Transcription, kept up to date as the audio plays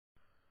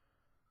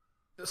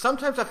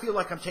Sometimes I feel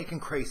like I'm taking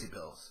crazy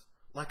pills.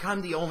 Like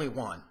I'm the only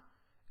one.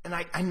 And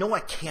I know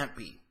I can't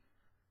be.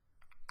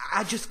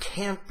 I just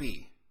can't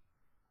be.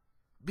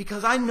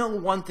 Because I know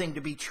one thing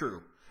to be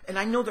true. And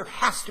I know there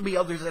has to be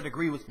others that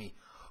agree with me.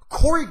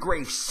 Corey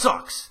Graves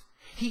sucks.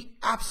 He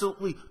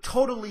absolutely,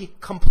 totally,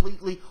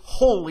 completely,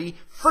 wholly,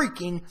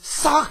 freaking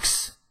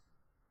sucks.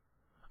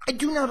 I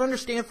do not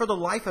understand for the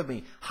life of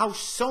me how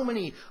so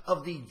many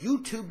of the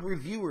YouTube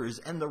reviewers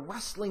and the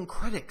wrestling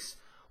critics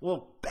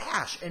will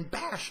bash and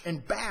bash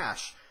and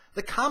bash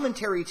the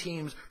commentary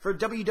teams for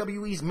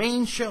WWE's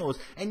main shows,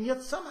 and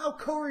yet somehow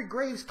Corey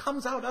Graves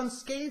comes out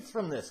unscathed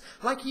from this.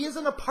 Like he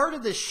isn't a part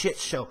of this shit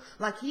show.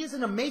 Like he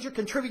isn't a major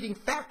contributing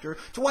factor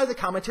to why the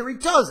commentary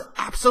does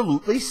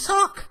absolutely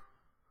suck.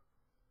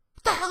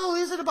 What the hell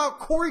is it about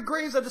Corey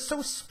Graves that is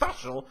so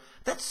special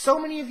that so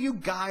many of you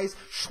guys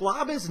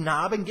schlob his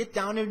knob and get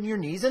down on your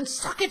knees and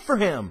suck it for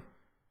him?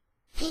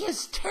 He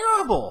is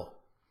terrible.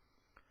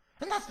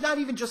 And that's not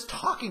even just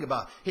talking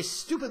about his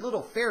stupid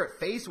little ferret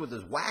face with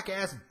his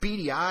whack-ass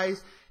beady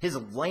eyes, his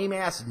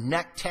lame-ass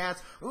neck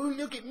tats. Ooh,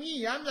 look at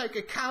me, I'm like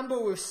a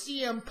combo of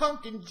CM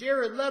Punk and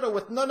Jared Leto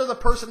with none of the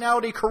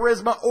personality,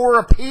 charisma, or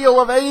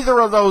appeal of either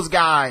of those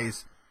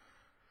guys.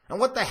 And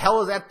what the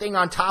hell is that thing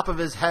on top of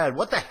his head?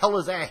 What the hell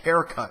is that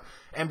haircut?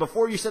 And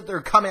before you sit there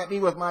and come at me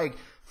with my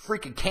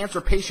freaking cancer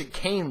patient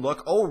Kane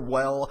look, oh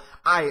well,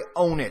 I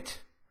own it.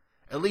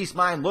 At least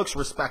mine looks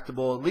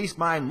respectable. At least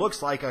mine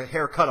looks like a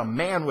haircut a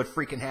man would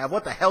freaking have.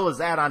 What the hell is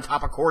that on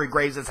top of Corey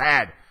Graves'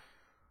 head?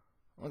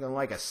 Looking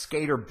like a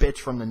skater bitch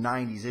from the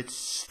 90s. It's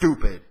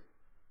stupid.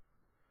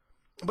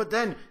 But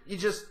then it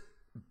just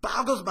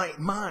boggles my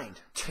mind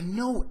to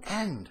no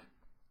end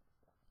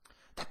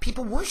that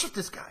people worship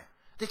this guy.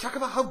 They talk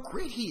about how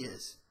great he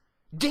is.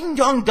 Ding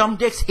dong dum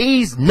dicks,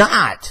 he's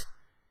not.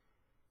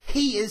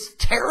 He is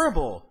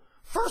terrible.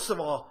 First of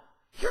all,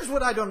 here's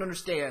what I don't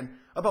understand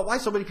about why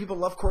so many people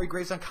love Corey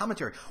Graves on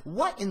commentary.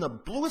 What in the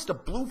bluest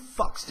of blue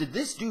fucks did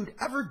this dude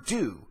ever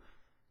do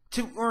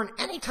to earn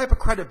any type of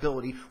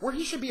credibility where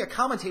he should be a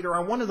commentator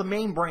on one of the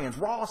main brands,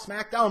 Raw,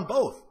 SmackDown,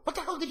 both? What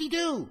the hell did he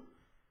do?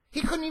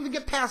 He couldn't even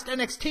get past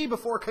NXT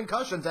before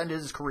concussions ended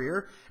his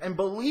career. And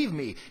believe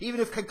me, even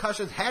if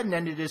concussions hadn't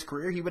ended his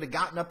career, he would have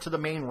gotten up to the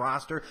main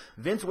roster.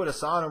 Vince would have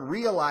saw him,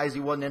 realized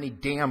he wasn't any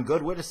damn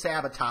good, would have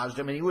sabotaged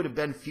him, and he would have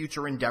been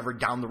future endeavored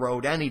down the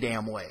road any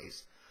damn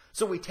ways.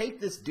 So we take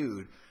this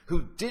dude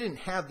who didn't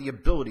have the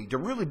ability to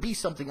really be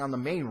something on the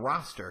main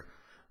roster,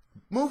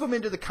 move him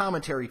into the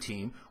commentary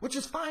team, which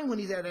is fine when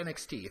he's at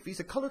NXT. If he's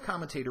a color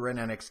commentator in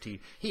NXT,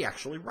 he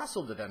actually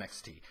wrestled at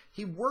NXT.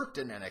 He worked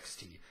in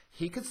NXT.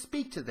 He could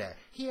speak to that.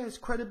 He has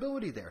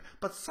credibility there.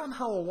 But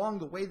somehow along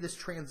the way, this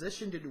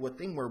transitioned into a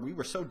thing where we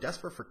were so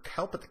desperate for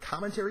help at the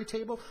commentary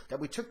table that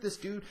we took this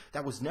dude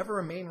that was never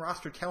a main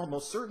roster talent,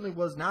 most certainly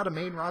was not a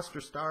main roster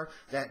star,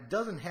 that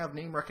doesn't have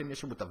name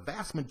recognition with the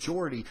vast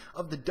majority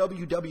of the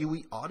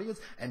WWE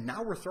audience, and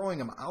now we're throwing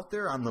him out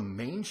there on the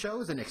main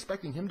shows and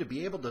expecting him to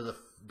be able to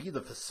be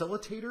the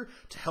facilitator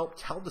to help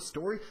tell the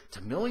story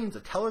to millions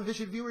of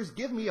television viewers.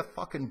 Give me a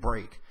fucking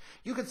break.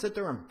 You can sit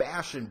there and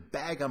bash and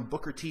bag on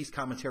Booker T's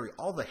commentary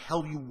all the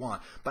hell you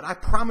want, but I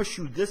promise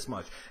you this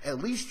much. At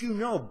least you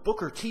know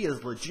Booker T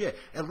is legit.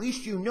 At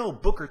least you know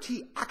Booker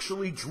T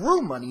actually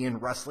drew money in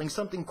wrestling,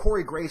 something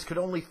Corey Graves could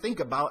only think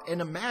about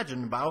and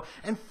imagine about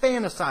and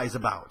fantasize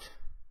about.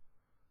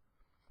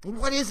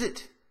 What is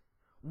it?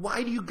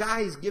 Why do you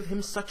guys give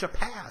him such a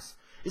pass?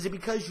 Is it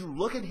because you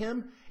look at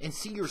him and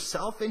see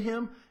yourself in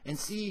him and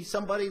see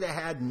somebody that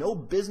had no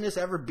business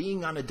ever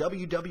being on a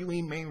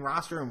WWE main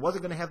roster and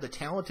wasn't going to have the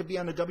talent to be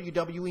on a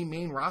WWE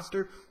main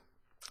roster?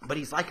 But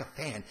he's like a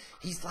fan.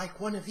 He's like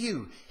one of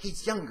you.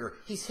 He's younger.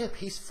 He's hip.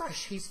 He's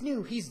fresh. He's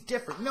new. He's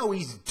different. No,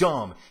 he's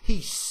dumb.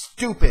 He's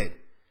stupid.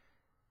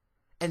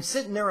 And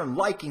sitting there and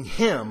liking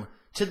him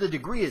to the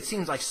degree it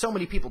seems like so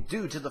many people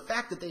do, to the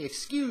fact that they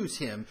excuse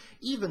him,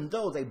 even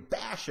though they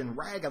bash and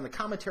rag on the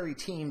commentary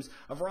teams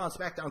of Raw and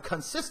SmackDown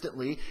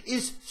consistently,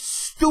 is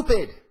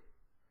stupid.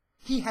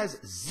 He has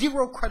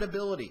zero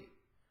credibility.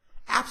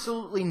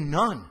 Absolutely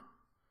none.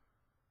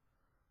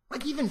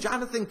 Like even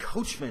Jonathan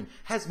Coachman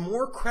has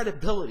more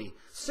credibility,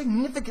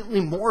 significantly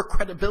more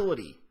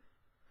credibility,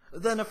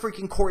 than a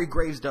freaking Corey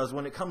Graves does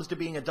when it comes to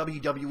being a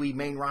WWE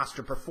main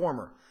roster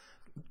performer.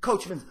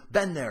 Coachman's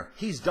been there.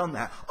 He's done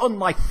that.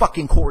 Unlike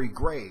fucking Corey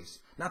Graves.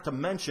 Not to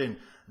mention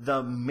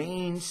the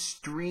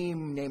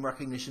mainstream name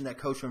recognition that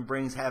Coachman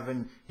brings,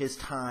 having his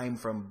time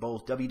from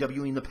both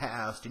WWE in the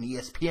past and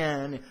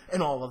ESPN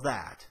and all of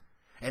that.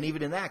 And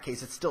even in that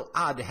case, it's still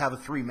odd to have a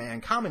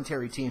three-man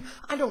commentary team.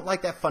 I don't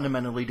like that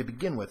fundamentally to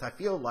begin with. I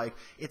feel like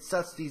it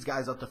sets these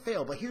guys up to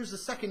fail. But here's the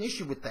second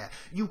issue with that.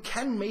 You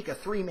can make a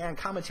three-man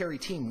commentary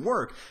team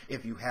work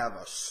if you have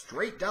a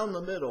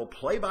straight-down-the-middle,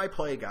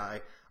 play-by-play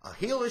guy A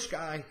heelish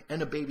guy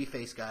and a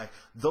babyface guy.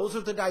 Those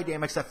are the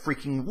dynamics that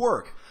freaking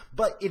work.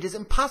 But it is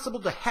impossible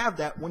to have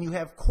that when you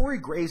have Corey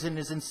Graves and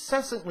is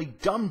incessantly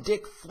dumb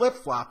dick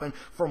flip-flopping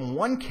from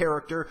one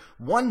character,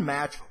 one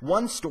match,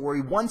 one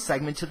story, one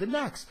segment to the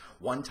next.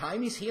 One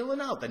time he's healing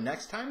out, the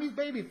next time he's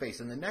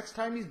babyfacing, the next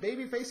time he's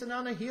babyfacing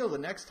on a heel, the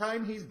next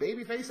time he's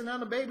babyfacing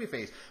on a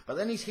babyface, but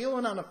then he's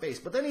healing on a face,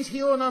 but then he's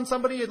healing on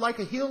somebody like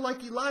a heel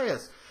like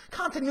Elias.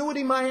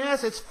 Continuity my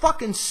ass, it's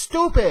fucking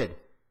stupid.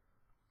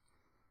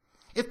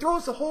 It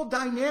throws the whole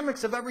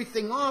dynamics of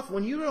everything off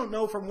when you don't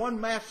know from one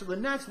match to the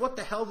next what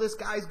the hell this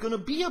guy's going to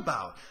be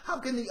about. How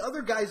can the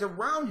other guys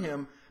around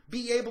him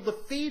be able to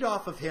feed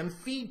off of him,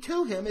 feed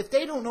to him, if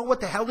they don't know what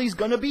the hell he's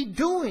going to be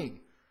doing?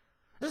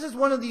 This is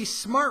one of these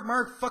smart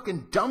mark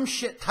fucking dumb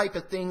shit type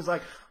of things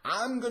like,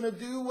 I'm going to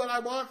do what I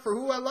want for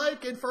who I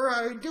like and for who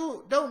I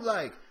don't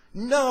like.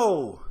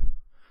 No.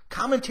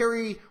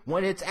 Commentary,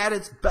 when it's at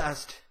its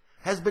best,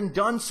 has been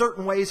done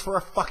certain ways for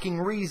a fucking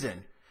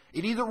reason.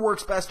 It either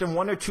works best in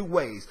one or two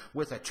ways.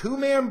 With a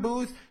two-man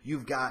booth,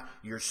 you've got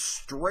your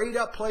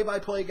straight-up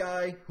play-by-play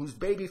guy who's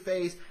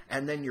babyface,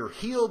 and then your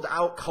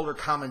heeled-out color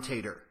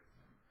commentator.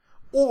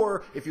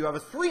 Or, if you have a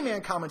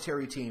three-man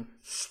commentary team,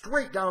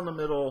 straight down the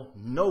middle,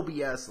 no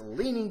BS,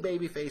 leaning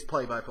babyface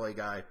play-by-play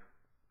guy,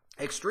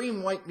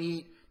 extreme white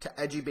meat to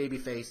edgy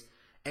babyface,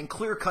 and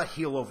clear-cut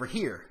heel over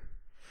here.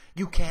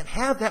 You can't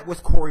have that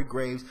with Corey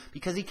Graves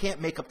because he can't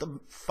make up the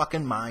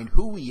fucking mind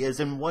who he is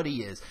and what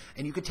he is.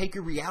 And you can take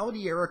your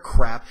reality era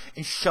crap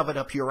and shove it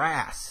up your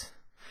ass.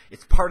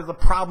 It's part of the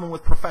problem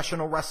with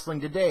professional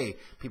wrestling today.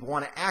 People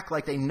want to act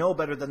like they know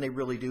better than they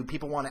really do.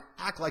 People want to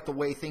act like the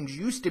way things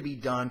used to be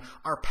done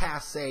are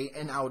passe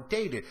and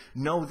outdated.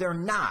 No, they're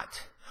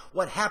not.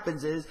 What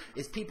happens is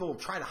people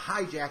try to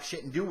hijack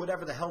shit and do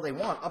whatever the hell they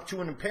want, up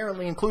to and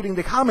apparently including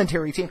the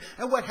commentary team.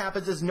 And what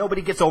happens is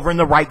nobody gets over in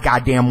the right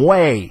goddamn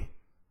way.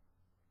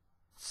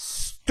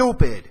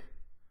 Stupid.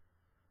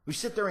 We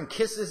sit there and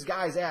kiss this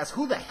guy's ass.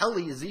 Who the hell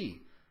is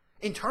he?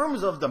 In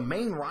terms of the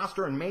main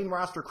roster and main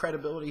roster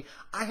credibility,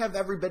 I have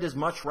every bit as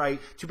much right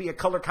to be a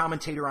color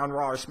commentator on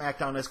Raw or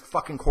SmackDown as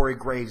fucking Corey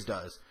Graves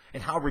does.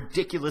 And how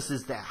ridiculous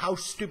is that? How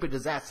stupid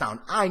does that sound?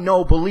 I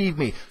know, believe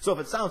me. So if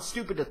it sounds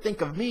stupid to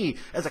think of me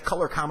as a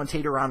color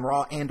commentator on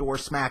Raw and or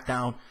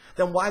SmackDown,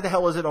 then why the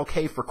hell is it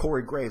okay for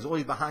Corey Graves? Well,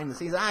 he's behind the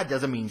scenes. That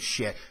doesn't mean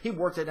shit. He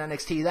worked at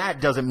NXT.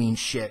 That doesn't mean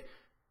shit.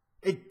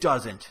 It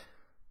doesn't.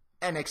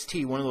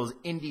 NXT, one of those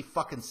indie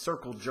fucking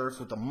circle jerks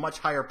with a much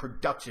higher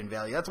production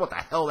value. That's what the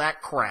hell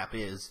that crap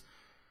is.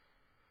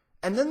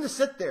 And then to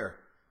sit there,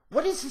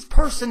 what is his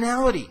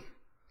personality?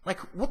 Like,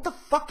 what the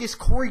fuck is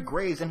Corey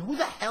Graves, and who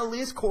the hell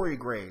is Corey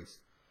Graves?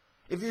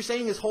 If you're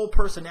saying his whole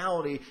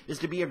personality is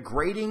to be a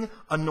grating,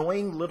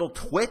 annoying little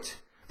twit,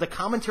 the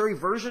commentary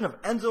version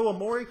of Enzo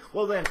Amore,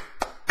 well then,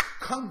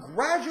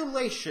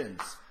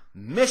 congratulations,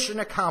 mission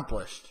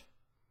accomplished.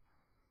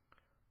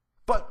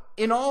 But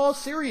in all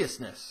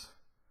seriousness,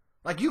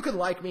 like, you can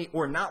like me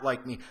or not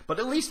like me, but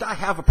at least I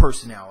have a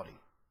personality.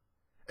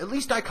 At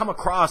least I come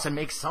across and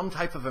make some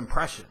type of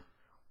impression.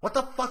 What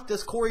the fuck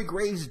does Corey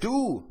Graves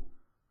do?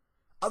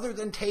 Other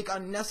than take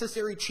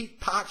unnecessary cheap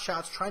pot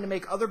shots trying to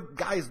make other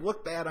guys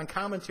look bad on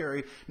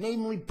commentary,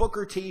 namely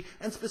Booker T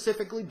and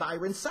specifically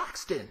Byron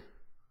Saxton.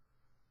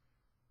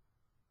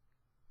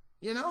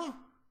 You know?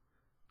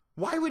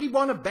 Why would he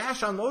want to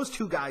bash on those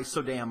two guys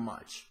so damn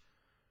much?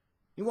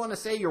 You want to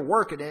say you're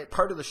working it,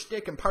 part of the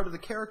shtick and part of the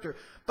character,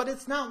 but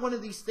it's not one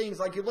of these things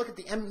like you look at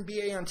the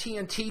NBA on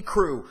TNT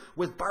crew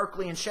with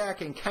Barkley and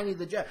Shaq and Kenny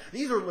the Jet.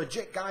 These are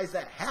legit guys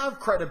that have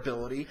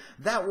credibility,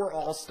 that were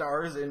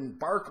all-stars, in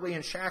Barkley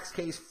and Shaq's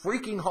case,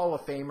 freaking Hall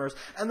of Famers,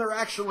 and they're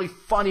actually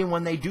funny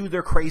when they do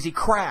their crazy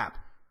crap.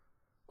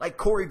 Like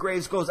Corey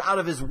Graves goes out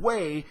of his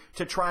way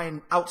to try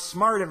and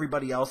outsmart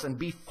everybody else and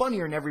be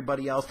funnier than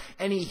everybody else,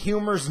 and he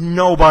humors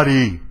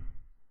nobody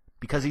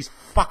because he's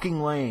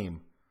fucking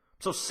lame.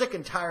 So sick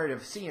and tired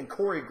of seeing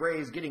Corey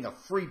Graves getting a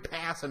free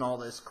pass and all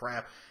this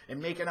crap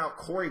and making out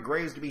Corey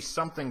Graves to be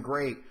something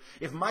great.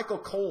 If Michael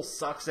Cole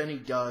sucks, and he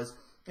does,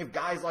 if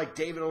guys like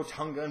David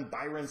Otunga and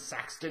Byron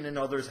Saxton and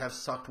others have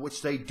sucked,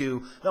 which they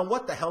do, then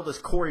what the hell does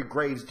Corey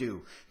Graves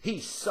do? He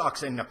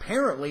sucks, and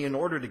apparently in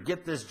order to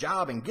get this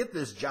job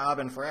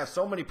and for have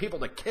so many people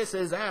to kiss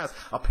his ass,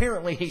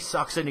 apparently he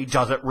sucks and he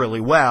does it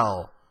really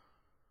well.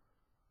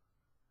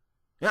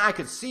 Now, I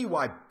can see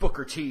why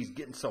Booker T's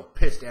getting so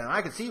pissed at him.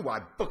 I can see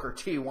why Booker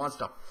T wants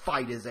to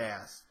fight his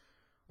ass.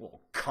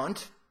 Little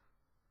cunt.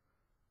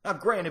 Now,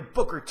 granted,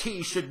 Booker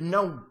T should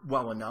know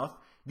well enough.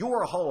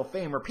 You're a Hall of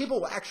Famer.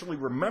 People will actually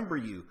remember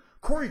you.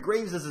 Corey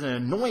Graves is an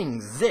annoying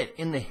zit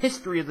in the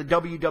history of the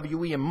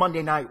WWE and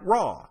Monday Night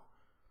Raw.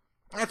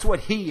 That's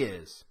what he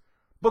is.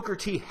 Booker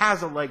T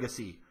has a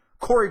legacy.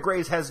 Corey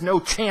Graves has no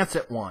chance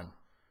at one.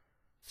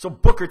 So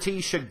Booker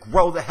T should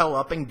grow the hell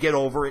up and get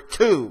over it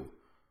too.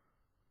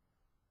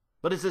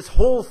 But it's this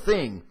whole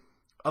thing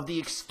of the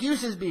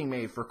excuses being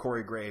made for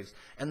Corey Graves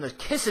and the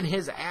kissing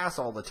his ass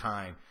all the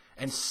time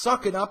and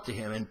sucking up to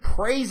him and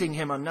praising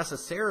him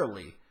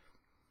unnecessarily.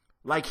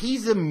 Like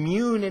he's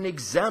immune and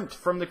exempt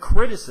from the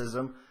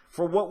criticism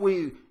for what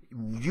we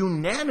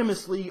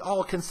unanimously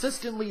all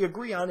consistently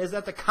agree on is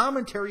that the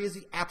commentary is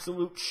the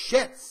absolute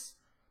shits.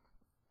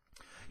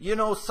 You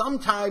know,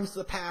 sometimes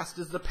the past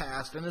is the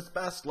past and it's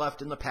best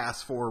left in the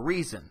past for a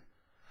reason.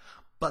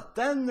 But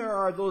then there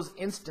are those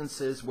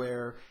instances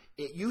where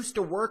it used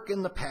to work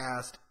in the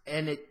past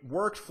and it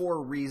worked for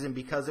a reason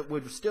because it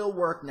would still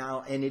work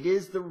now, and it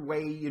is the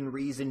way and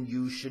reason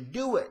you should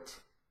do it.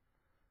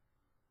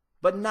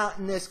 But not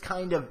in this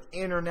kind of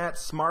internet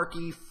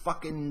smarky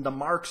fucking the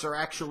marks are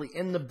actually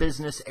in the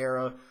business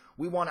era.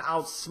 We want to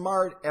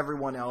outsmart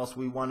everyone else.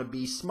 We want to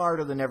be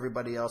smarter than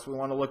everybody else. We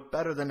want to look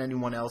better than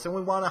anyone else. And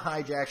we want to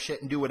hijack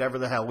shit and do whatever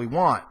the hell we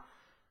want.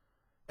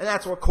 And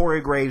that's what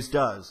Corey Graves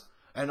does.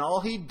 And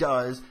all he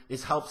does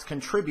is helps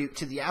contribute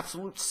to the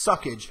absolute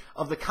suckage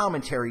of the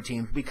commentary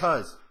team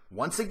because,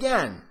 once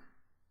again,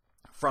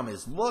 from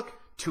his look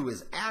to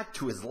his act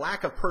to his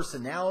lack of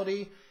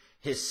personality,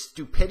 his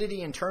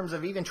stupidity in terms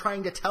of even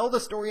trying to tell the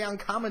story on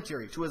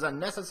commentary, to his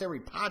unnecessary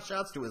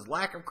potshots, to his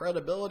lack of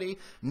credibility,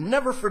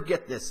 never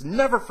forget this.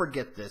 Never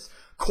forget this.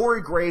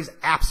 Corey Graves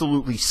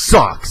absolutely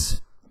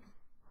sucks.